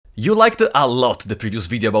You liked a lot the previous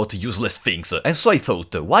video about useless things, and so I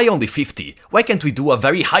thought, why only 50? Why can't we do a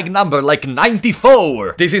very high number like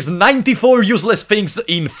 94? This is 94 useless things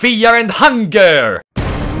in Fear and Hunger!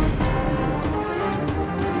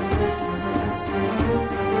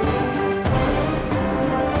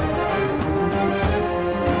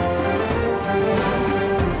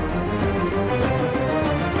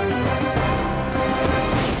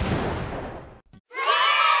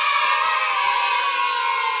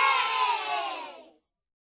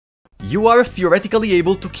 You are theoretically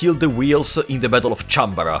able to kill the wheels in the Battle of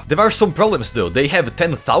Chambara. There are some problems though. They have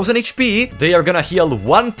 10,000 HP, they are gonna heal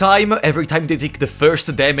one time every time they take the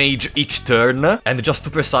first damage each turn, and just to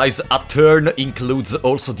precise, a turn includes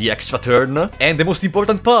also the extra turn. And the most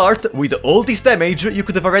important part, with all this damage, you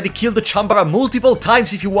could have already killed the Chambara multiple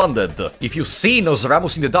times if you wanted. If you see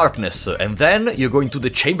Nosramus in the darkness, and then you go into the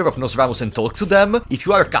chamber of Nosramus and talk to them, if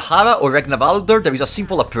you are Kahara or Ragnvaldr, there is a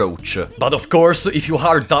simple approach. But of course, if you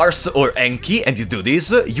are Dars or Enki and you do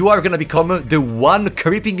this, you are gonna become the one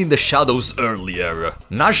creeping in the shadows earlier.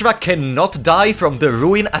 Najra cannot die from the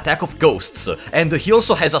ruin attack of ghosts, and he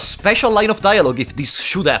also has a special line of dialogue if this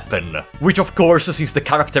should happen. Which of course, since the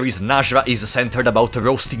character is Najra, is centered about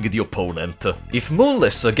roasting the opponent. If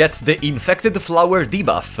Moonless gets the Infected Flower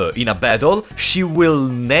debuff in a battle, she will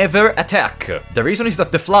never attack. The reason is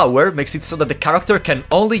that the flower makes it so that the character can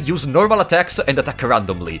only use normal attacks and attack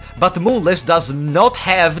randomly, but Moonless does not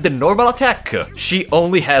have the normal attack. She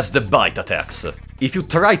only has the bite attacks. If you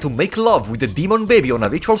try to make love with the demon baby on a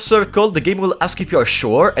ritual circle, the game will ask if you are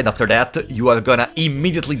sure, and after that, you are gonna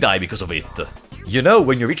immediately die because of it. You know,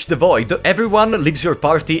 when you reach the void, everyone leaves your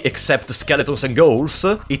party except skeletons and ghouls.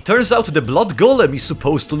 It turns out the blood golem is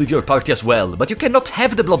supposed to leave your party as well, but you cannot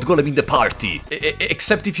have the blood golem in the party.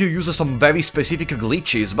 Except if you use some very specific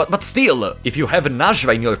glitches, but still, if you have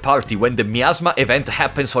Najra in your party when the Miasma event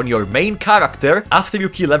happens on your main character, after you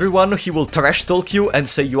kill everyone, he will trash talk you and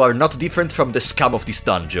say you are not different from the scum of this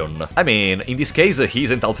dungeon. I mean, in this case, he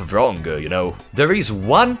isn't half wrong, you know. There is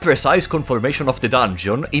one precise conformation of the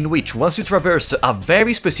dungeon in which once you traverse a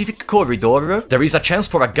very specific corridor, there is a chance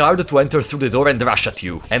for a guard to enter through the door and rush at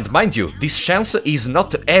you. And mind you, this chance is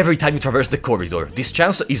not every time you traverse the corridor, this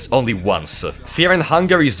chance is only once. Fear and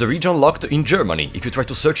Hunger is region locked in Germany. If you try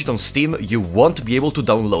to search it on Steam, you won't be able to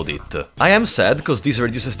download it. I am sad, because this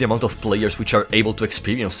reduces the amount of players which are able to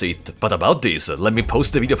experience it. But about this, let me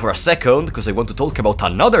pause the video for a second, because I want to talk about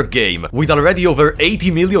another game with already over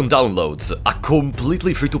 80 million downloads. A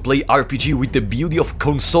completely free-to-play RPG with the beauty of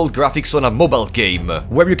console graphics on a mobile game,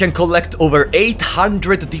 where you can collect over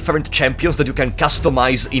 800 different champions that you can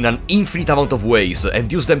customize in an infinite amount of ways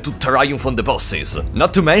and use them to triumph on the bosses.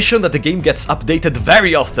 Not to mention that the game gets updated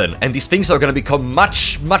very often, and these things are gonna become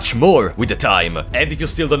much more with the time. And if you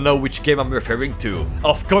still don't know which game I'm referring to,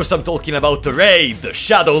 of course I'm talking about Raid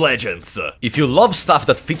Shadow Legends. If you love stuff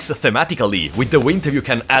that fits thematically, with the winter you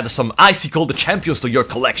can add some icy cold champions to your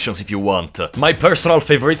collections if you want. My personal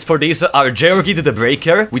favorites for this are Georgid the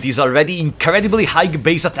Breaker, with his already incredibly high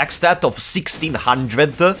base attack stat of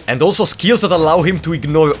 1600, and also skills that allow him to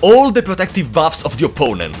ignore all the protective buffs of the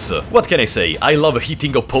opponents. What can I say, I love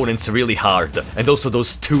hitting opponents really hard, and also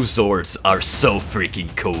those two swords are so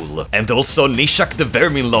freaking cool. And also Nishak the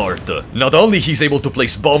Vermin Lord. Not only he's able to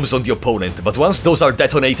place bombs on the opponent, but once those are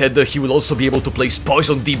detonated, he will also be able to place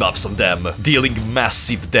poison debuffs on them, dealing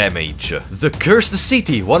massive damage. The Cursed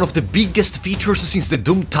City, one of the biggest features since the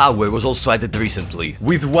Doom Tower, was also added recently,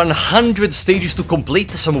 with 100 stages to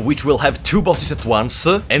complete, some of which will have 2 bosses at once,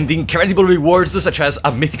 and incredible rewards such as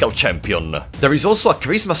a mythical champion. There is also a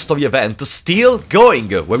Christmas story event still going,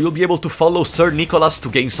 where you'll be able to follow Sir Nicholas to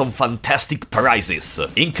gain some fantastic prizes,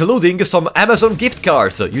 including some Amazon gift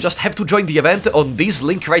cards. You just have to join the event on this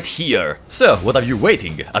link right here. So, what are you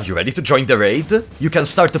waiting? Are you ready to join the raid? You can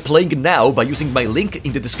start playing now by using my link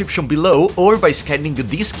in the description below, or by scanning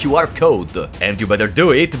this QR code. And you better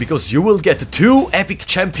do it, because you will get 2 epic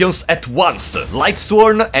champions at once,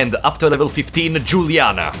 Lightsworn and after level 15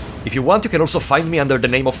 Juliana. If you want, you can also find me under the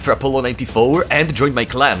name of Frapollo94 and join my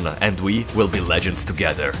clan, and we will be legends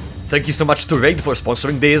together. Thank you so much to Raid for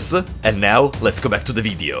sponsoring this, and now let's go back to the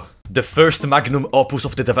video. The first magnum opus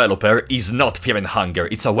of the developer is not Fear and Hunger,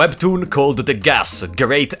 it's a webtoon called The Gas,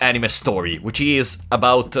 Great Anime Story, which is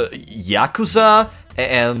about Yakuza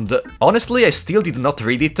And honestly, I still did not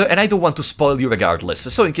read it, and I don't want to spoil you regardless,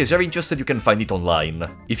 so in case you're interested, you can find it online.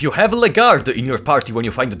 If you have Legarde in your party when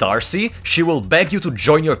you find Darcy, she will beg you to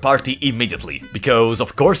join your party immediately. Because,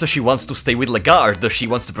 of course, she wants to stay with Legarde, she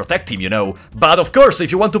wants to protect him, you know. But, of course,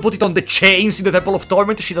 if you want to put it on the chains in the Temple of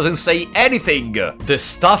Torment, she doesn't say anything. The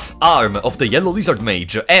staff arm of the Yellow Lizard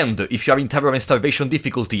Mage, and if you are in Terror and Starvation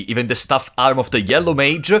difficulty, even the staff arm of the Yellow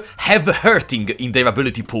Mage, have Hurting in their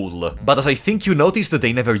ability pool. But as I think you noticed,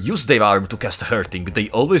 they never use their arm to cast Hurting, they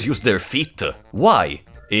always use their feet. Why?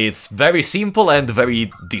 It's very simple and very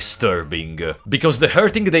disturbing, because the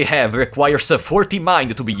hurting they have requires 40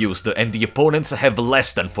 mind to be used, and the opponents have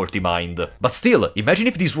less than 40 mind. But still, imagine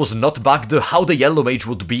if this was not bugged, how the Yellow Mage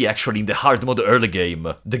would be actually in the hard mode early game.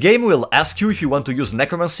 The game will ask you if you want to use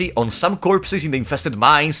Necromancy on some corpses in the Infested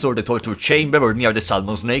Mines or the Torture Chamber or near the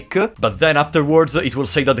Salmon Snake, but then afterwards it will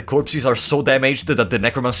say that the corpses are so damaged that the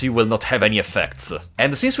Necromancy will not have any effects.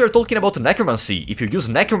 And since we are talking about Necromancy, if you use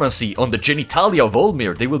Necromancy on the genitalia of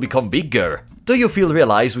Olmir, they will become bigger. Do you feel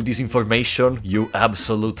realized with this information, you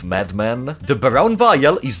absolute madman? The Baroun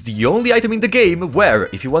Vial is the only item in the game where,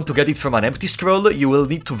 if you want to get it from an empty scroll, you will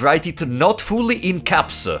need to write it not fully in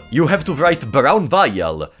caps. You have to write Baroun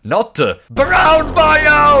Vial, not Baroun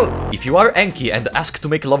Vial! If you are Enki and ask to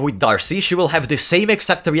make love with Darcy, she will have the same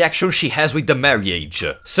exact reaction she has with the marriage.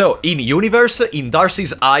 So, in universe, in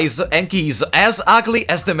Darcy's eyes, Enki is as ugly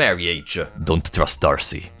as the marriage. Don't trust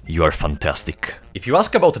Darcy. You are fantastic. If you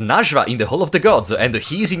ask about Najra in the Hall of the Gods and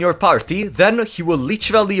he is in your party, then he will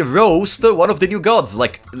literally roast one of the new gods,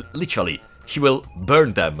 like, literally. He will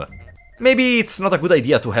burn them. Maybe it's not a good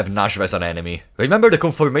idea to have Najra as an enemy. Remember the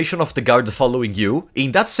confirmation of the guard following you?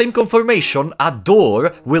 In that same confirmation, a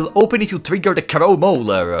door will open if you trigger the Crow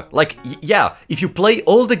Mauler. Like, yeah, if you play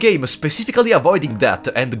all the game specifically avoiding that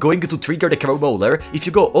and going to trigger the Crow Mauler, if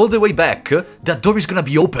you go all the way back, that door is gonna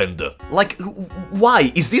be opened. Like,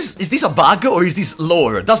 why? Is this a bug or is this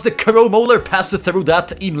lore? Does the Crow Mauler pass through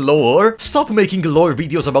that in lore? Stop making lore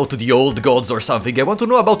videos about the old gods or something, I want to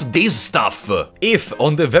know about this stuff. If,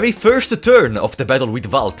 on the very first turn of the battle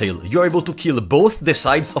with Valtail, you are able to kill both the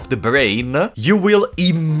sides of the brain, you will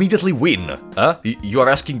immediately win. You are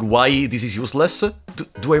asking why this is useless?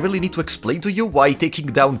 Do I really need to explain to you why taking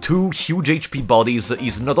down 2 huge HP bodies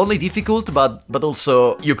is not only difficult, but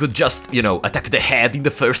also you could just, you know, attack the head in the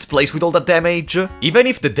first place with all that damage? Even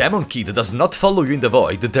if the Demon Kid does not follow you in the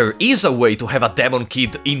Void, there is a way to have a Demon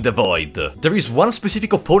Kid in the Void. There is one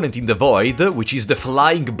specific opponent in the Void, which is the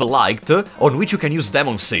Flying Blight, on which you can use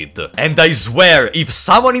Demon Seed. And I swear, if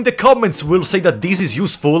someone in the comments will say that this is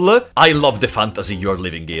useful, I love the fantasy you are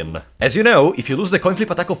living in. As you know, if you lose the coin flip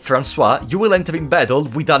attack of Francois, you will enter in battle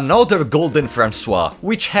with another Golden Francois,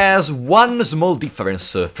 which has one small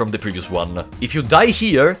difference from the previous one. If you die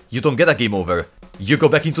here, you don't get a game over. You go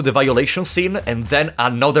back into the violation scene, and then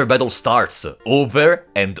another battle starts, over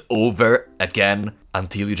and over again,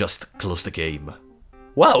 until you just close the game.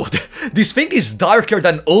 Wow, this thing is darker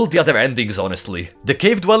than all the other endings, honestly. The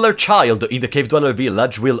Cave Dweller child in the Cave Dweller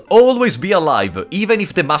village will always be alive, even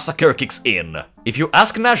if the massacre kicks in. If you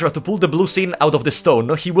ask Najra to pull the blue scene out of the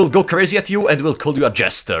stone, he will go crazy at you and will call you a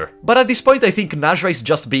jester. But at this point I think Najra is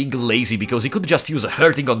just being lazy, because he could just use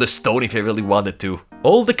hurting on the stone if he really wanted to.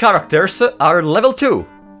 All the characters are level 2.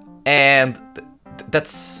 And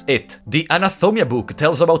that's it. The Anathomia book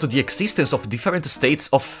tells about the existence of different states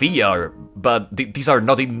of fear, but these are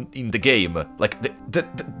not in the game. Like,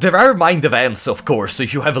 there are mind events, of course,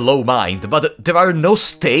 if you have low mind, but there are no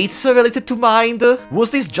states related to mind.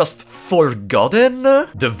 Was this just forgotten?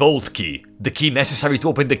 The Vault Key. The key necessary to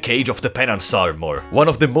open the cage of the Penance Armor. One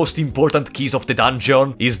of the most important keys of the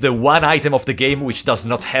dungeon is the one item of the game which does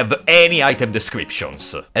not have any item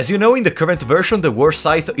descriptions. As you know, in the current version, the War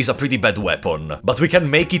Scythe is a pretty bad weapon, but we can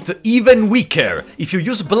make it even weaker. If you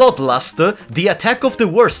use Bloodlust, the attack of the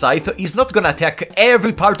War Scythe is not gonna attack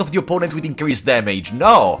every part of the opponent with increased damage,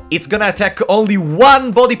 no! It's gonna attack only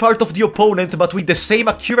one body part of the opponent, but with the same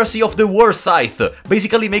accuracy of the War Scythe,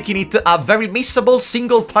 basically making it a very missable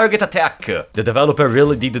single target attack. The developer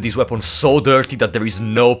really did this weapon so dirty that there is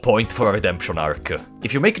no point for a redemption arc.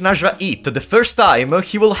 If you make Najra eat the first time,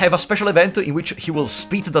 he will have a special event in which he will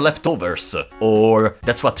spit the leftovers. Or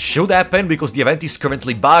that's what should happen, because the event is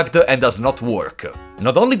currently bugged and does not work.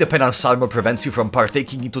 Not only the Penance Armor prevents you from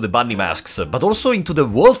partaking into the bunny masks, but also into the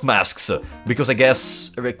wolf masks, because I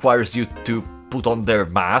guess it requires you to put on their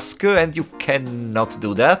mask, and you cannot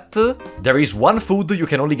do that. There is one food you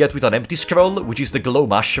can only get with an empty scroll, which is the glow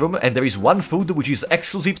mushroom, and there is one food which is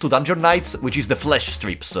exclusive to Dungeon Knights, which is the flesh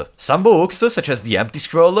strips. Some books, such as the empty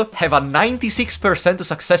scroll, have a 96%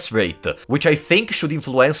 success rate, which I think should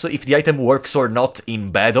influence if the item works or not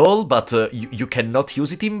in battle, but you cannot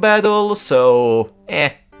use it in battle, so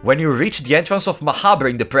When you reach the entrance of Mahabre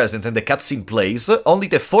in the present and the cutscene plays, only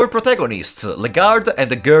the 4 protagonists, Legard and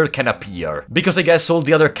the girl, can appear. Because I guess all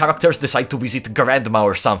the other characters decide to visit Grandma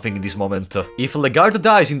or something in this moment. If Legard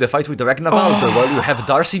dies in the fight with Ragnvaldr while you have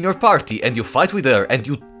Darcy in your party and you fight with her and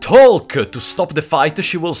you talk to stop the fight,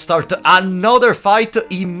 she will start another fight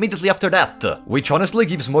immediately after that. Which honestly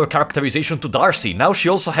gives more characterization to Darcy, now she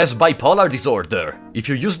also has bipolar disorder. If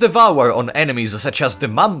you use Devour on enemies such as the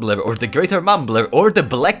Mumbler or the Greater Mumbler or the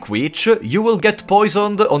Black Witch, you will get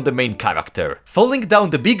poisoned on the main character. Falling down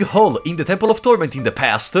the big hole in the Temple of Torment in the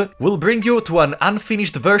past will bring you to an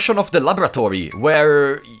unfinished version of the laboratory,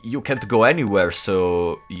 where you can't go anywhere,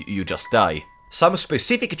 so you just die. Some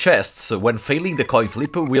specific chests, when failing the coin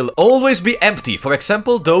flip, will always be empty, for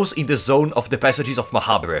example those in the zone of the passages of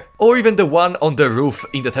Mahabre, or even the one on the roof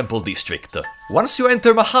in the Temple District. Once you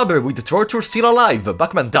enter Mahabre with Torture still alive,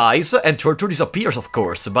 Bachman dies and Torture disappears, of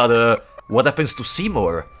course, but what happens to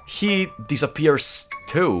Seymour? He disappears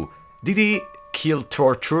too. Did he kill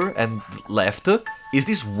Torture and left? Is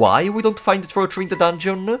this why we don't find Torture in the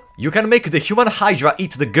dungeon? You can make the human Hydra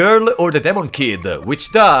eat the girl or the demon kid,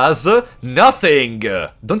 which does nothing!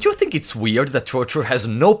 Don't you think it's weird that Torture has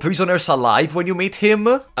no prisoners alive when you meet him?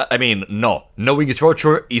 I mean, no. Knowing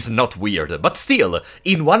Torture is not weird, but still,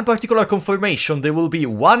 in one particular confirmation there will be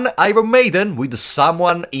one Iron Maiden with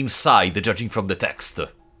someone inside, judging from the text.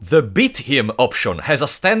 The beat him option has a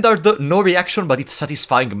standard no reaction but it's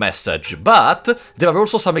satisfying message, but there are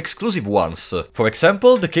also some exclusive ones. For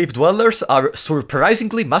example, the cave dwellers are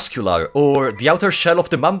surprisingly muscular, or the outer shell of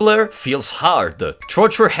the Mumbler feels hard,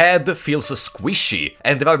 Torture Head feels squishy,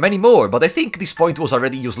 and there are many more, but I think this point was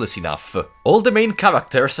already useless enough. All the main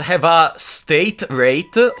characters have a state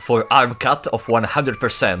rate for arm cut of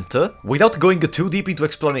 100%. Without going too deep into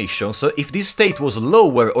explanations, if this state was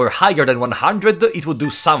lower or higher than 100, it would do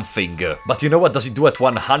something. But you know what does it do at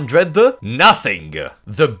 100? Nothing!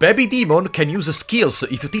 The baby demon can use skills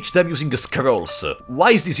if you teach them using scrolls.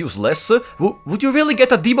 Why is this useless? Would you really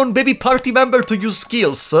get a demon baby party member to use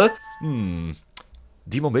skills?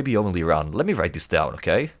 Demon baby only run. Let me write this down,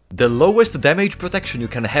 okay? The lowest damage protection you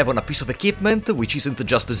can have on a piece of equipment, which isn't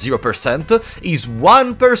just 0%, is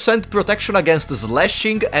 1% protection against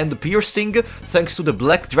slashing and piercing thanks to the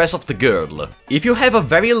black dress of the girl. If you have a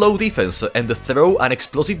very low defense and throw an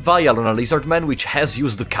explosive vial on a lizardman which has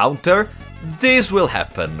used counter, this will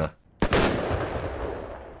happen.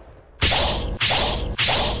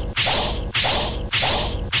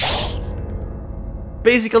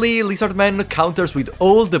 Basically, Lizardman counters with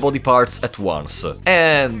all the body parts at once,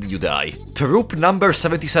 and you die. Troop number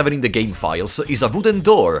 77 in the game files is a wooden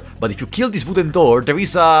door, but if you kill this wooden door, there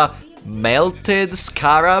is a melted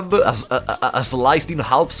scarab, a sliced in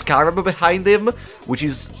half scarab behind him, which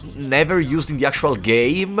is never used in the actual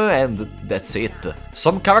game, and that's it.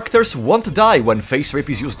 Some characters won't die when face rape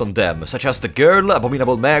is used on them, such as the girl,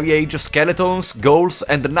 Abominable Marriage, Skeletons, Ghouls,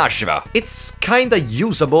 and Nashra. It's kinda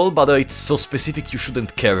usable, but it's so specific you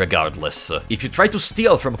shouldn't care regardless. If you try to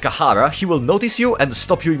steal from Kahara, he will notice you and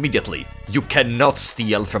stop you immediately. You cannot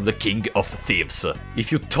steal from the King of Thieves.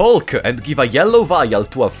 If you talk and give a yellow vial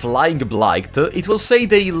to a flying blight, it will say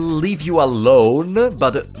they leave you alone,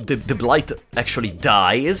 but the blight actually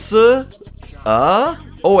dies.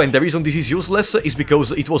 Oh, and the reason this is useless is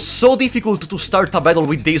because it was so difficult to start a battle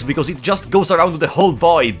with this, because it just goes around the whole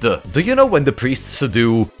void. Do you know when the priests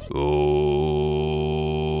do...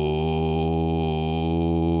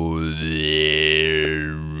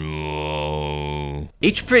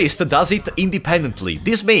 Each priest does it independently.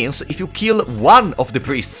 This means if you kill one of the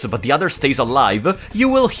priests but the other stays alive, you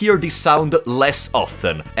will hear this sound less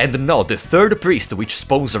often. And no, the third priest, which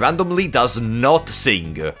spawns randomly, does not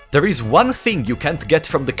sing. There is one thing you can't get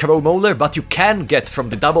from the Crow Mauler, but you can get from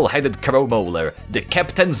the double-headed Crow Mauler, the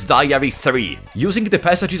Captain's Diary 3. Using the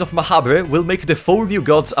passages of Mahabre will make the 4 new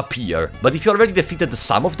gods appear, but if you already defeated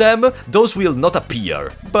some of them, those will not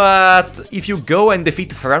appear. But if you go and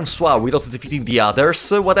defeat Francois without defeating the others,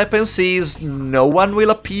 what happens is no one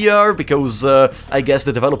will appear, because I guess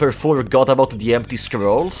the developer forgot about the empty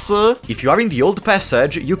scrolls. If you are in the old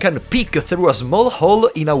passage, you can peek through a small hole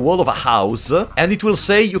in a wall of a house, and it will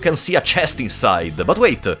say you can see a chest inside. But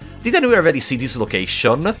wait, Did anyone already see this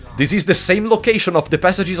location? This is the same location of the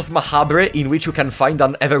Passages of Mahabre in which you can find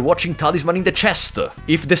an ever-watching talisman in the chest.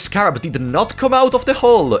 If the scarab did not come out of the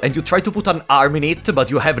hole and you try to put an arm in it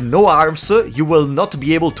but you have no arms, you will not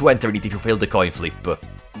be able to enter it if you fail the coin flip.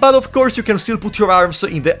 But of course you can still put your arms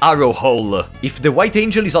in the arrow hole. If the White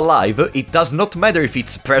Angel is alive, it does not matter if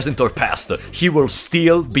it's present or past, he will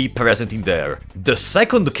still be present in there. The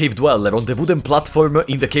second Cave Dweller on the wooden platform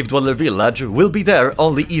in the Cave Dweller village will be there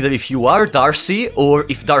only either if you are Darcy, or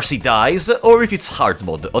if Darcy dies, or if it's hard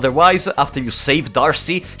mode. Otherwise, after you save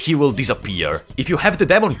Darcy, he will disappear. If you have the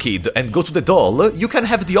Demon Kid and go to the doll, you can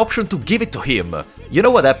have the option to give it to him. You know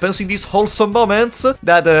what happens in these wholesome moments?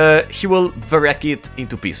 That he will wreck it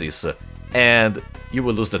into pieces, and you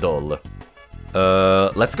will lose the doll.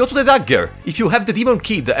 Let's go to the dagger. If you have the Demon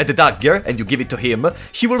Kid at the dagger and you give it to him,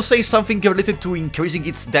 he will say something related to increasing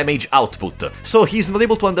its damage output. So he's not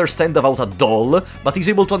able to understand about a doll, but he's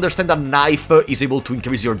able to understand a knife is able to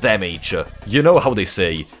increase your damage. You know how they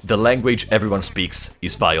say, the language everyone speaks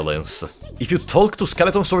is violence. If you talk to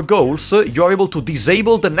skeletons or ghouls, you are able to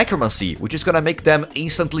disable the necromancy, which is gonna make them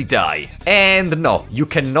instantly die. And no, you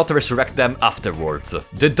cannot resurrect them afterwards.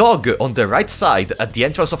 The dog on the right side at the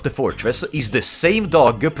entrance of the fortress is the same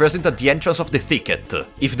dog present at the entrance of the thicket.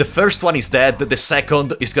 If the first one is dead, the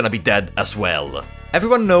second is gonna be dead as well.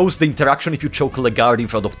 Everyone knows the interaction if you choke Legard in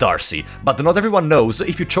front of Darcy, but not everyone knows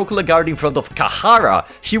if you choke Legard in front of Kahara,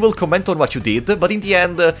 he will comment on what you did, but in the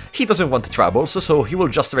end, he doesn't want troubles, so he will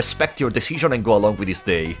just respect your decision and go along with his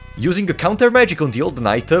day. Using a counter magic on the Old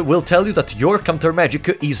Knight will tell you that your counter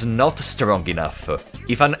magic is not strong enough.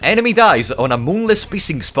 If an enemy dies on a moonless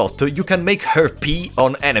pissing spot, you can make her pee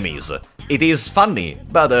on enemies. It is funny,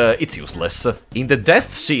 but it's useless. In the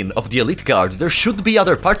death scene of the Elite Guard, there should be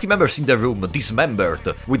other party members in the room,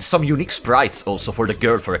 dismembered, with some unique sprites also for the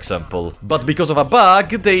girl, for example. But because of a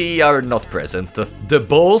bug, they are not present. The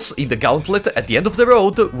balls in the gauntlet at the end of the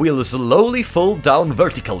road will slowly fall down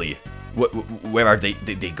vertically. Where are they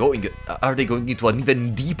going? Are they going into an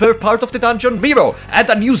even deeper part of the dungeon? Miro, add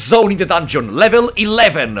a new zone in the dungeon, level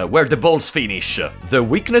 11, where the balls finish. The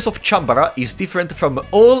weakness of Chambara is different from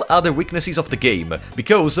all other weaknesses of the game,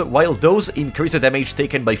 because while those increase the damage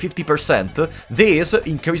taken by 50%, this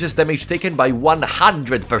increases damage taken by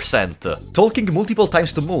 100%. Talking multiple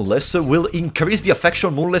times to Moonless will increase the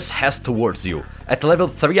affection Moonless has towards you. At level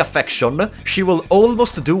 3 affection, she will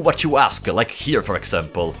almost do what you ask, like here for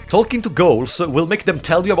example. Talking to ghouls will make them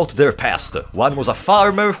tell you about their past. One was a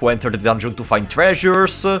farmer who entered the dungeon to find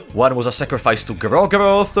treasures, one was a sacrifice to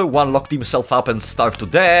Grogoroth, one locked himself up and starved to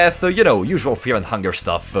death, you know, usual fear and hunger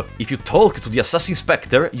stuff. If you talk to the Assassin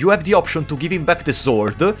Spectre, you have the option to give him back the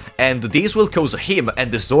sword, and this will cause him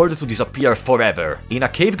and the sword to disappear forever. In a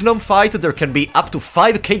Cave Gnome fight, there can be up to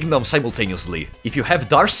 5 Cave Gnomes simultaneously. If you have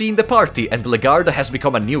Darcy in the party and Legard has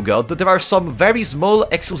become a new god, there are some very small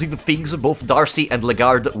exclusive things both Darcy and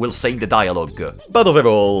Legard will say in the dialogue. But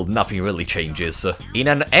overall, nothing really changes. In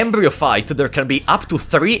an embryo fight, there can be up to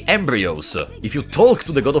 3 embryos. If you talk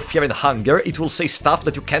to the god of fear and hunger, it will say stuff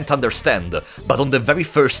that you can't understand, but on the very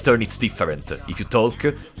first turn it's different. If you talk,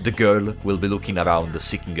 the girl will be looking around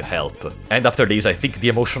seeking help. And after this, I think the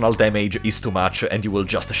emotional damage is too much and you will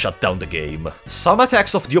just shut down the game. Some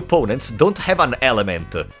attacks of the opponents don't have an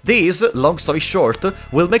element. This, long story short,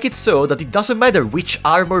 will make it so that it doesn't matter which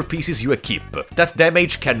armor pieces you equip. That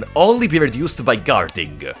damage can only be reduced by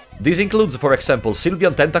guarding. This includes, for example,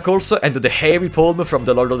 Sylvian Tentacles and the Hairy Palm from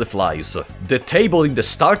the Lord of the Flies. The table in the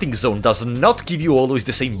starting zone does not give you always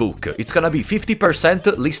the same book. It's gonna be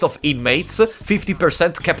 50% list of inmates,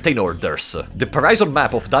 50% captain orders. The Prison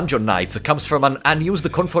map of Dungeon Knights comes from an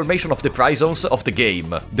unused conformation of the prisons of the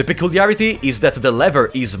game. The peculiarity is that the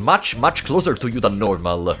lever is much closer to you than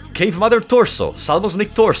normal. Cave Mother Torso,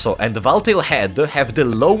 Salmosnick Torso and Valtail Head have the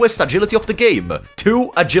lowest agility of the game,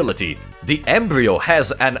 2 agility. The Embryo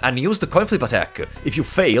has an unused coin flip attack. If you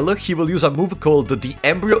fail, he will use a move called The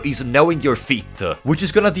Embryo is Knowing Your Feet, which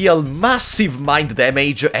is gonna deal massive mind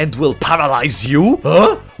damage and will paralyze you?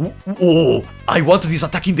 Huh? Oh, I want this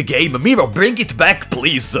attack in the game. Miro, bring it back,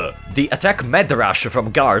 please. The attack Mad Rush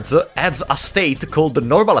from guards adds a state called the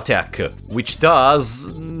Normal Attack, which does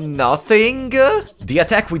nothing. The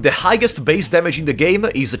attack with the highest base damage in the game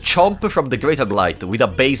is Chomp from the Greater Blight, with a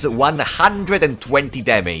base 120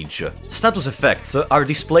 damage. Status effects are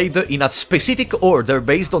displayed in a specific order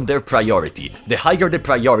based on their priority. The higher the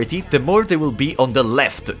priority, the more they will be on the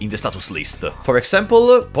left in the status list. For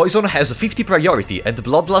example, Poison has 50 priority and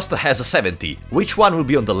Bloodlust has 70. Which one will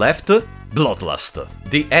be on the left? Bloodlust.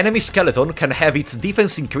 The enemy skeleton can have its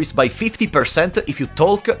defense increased by 50% if you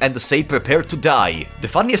talk and say prepare to die. The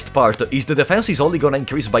funniest part is the defense is only gonna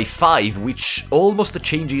increase by 5, which almost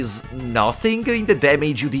changes nothing in the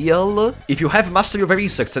damage you deal. If you have mastery over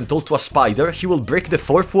insects and talk to a spider, he will break the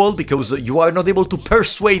 4th wall because you are not able to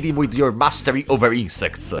persuade him with your mastery over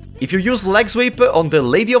insects. If you use leg sweep on the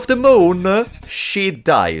Lady of the Moon, she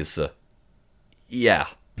dies. Yeah.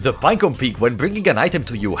 The Pinecone Pig, when bringing an item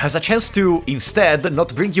to you, has a chance to, instead,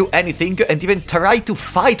 not bring you anything and even try to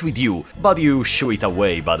fight with you, but you shoo it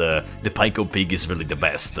away, but the Pinecone Pig is really the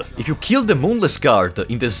best. If you kill the Moonless Guard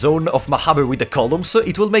in the zone of Mahaber with the columns,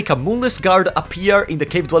 it will make a Moonless Guard appear in the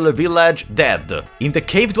Cave Dweller Village dead. In the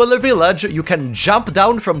Cave Dweller Village, you can jump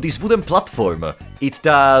down from this wooden platform. It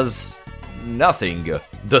does nothing.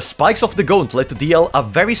 The spikes of the gauntlet deal a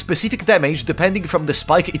very specific damage depending from the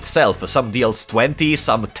spike itself. Some deals 20,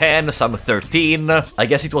 some 10, some 13. I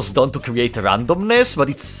guess it was done to create randomness,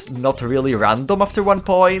 but it's not really random after one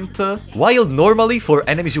point. While normally for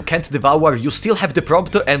enemies you can't devour, you still have the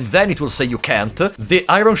prompt and then it will say you can't, the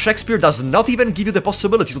Iron Shakespeare does not even give you the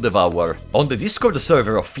possibility to devour. On the Discord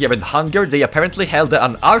server of Fear and Hunger, they apparently held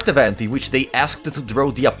an art event in which they asked to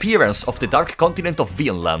draw the appearance of the Dark Continent of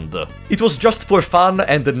Vinland. It was just for fun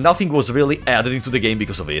and nothing was really added into the game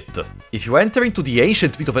because of it. If you enter into the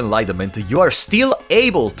Ancient Pit of Enlightenment, you are still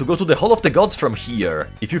able to go to the Hall of the Gods from here.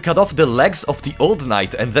 If you cut off the legs of the Old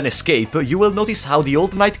Knight and then escape, you will notice how the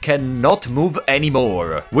Old Knight cannot move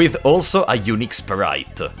anymore, with also a unique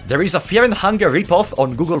sprite. There is a Fear and Hunger ripoff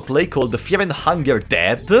on Google Play called Fear and Hunger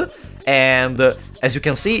Dead, and as you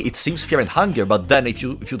can see, it seems Fear and Hunger, but then if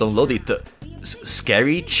you download it,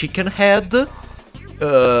 Scary Chicken Head?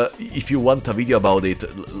 If you want a video about it,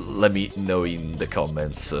 let me know in the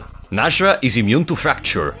comments. Najra is immune to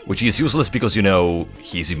fracture, which is useless because, you know,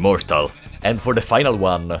 he's immortal. And for the final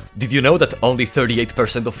one, did you know that only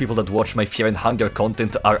 38% of people that watch my Fear and Hunger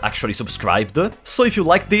content are actually subscribed? So if you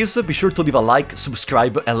like this, be sure to leave a like,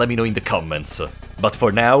 subscribe, and let me know in the comments. But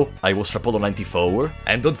for now, I was Rapolo94,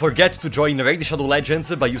 and don't forget to join Raid Shadow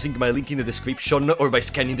Legends by using my link in the description or by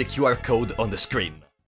scanning the QR code on the screen.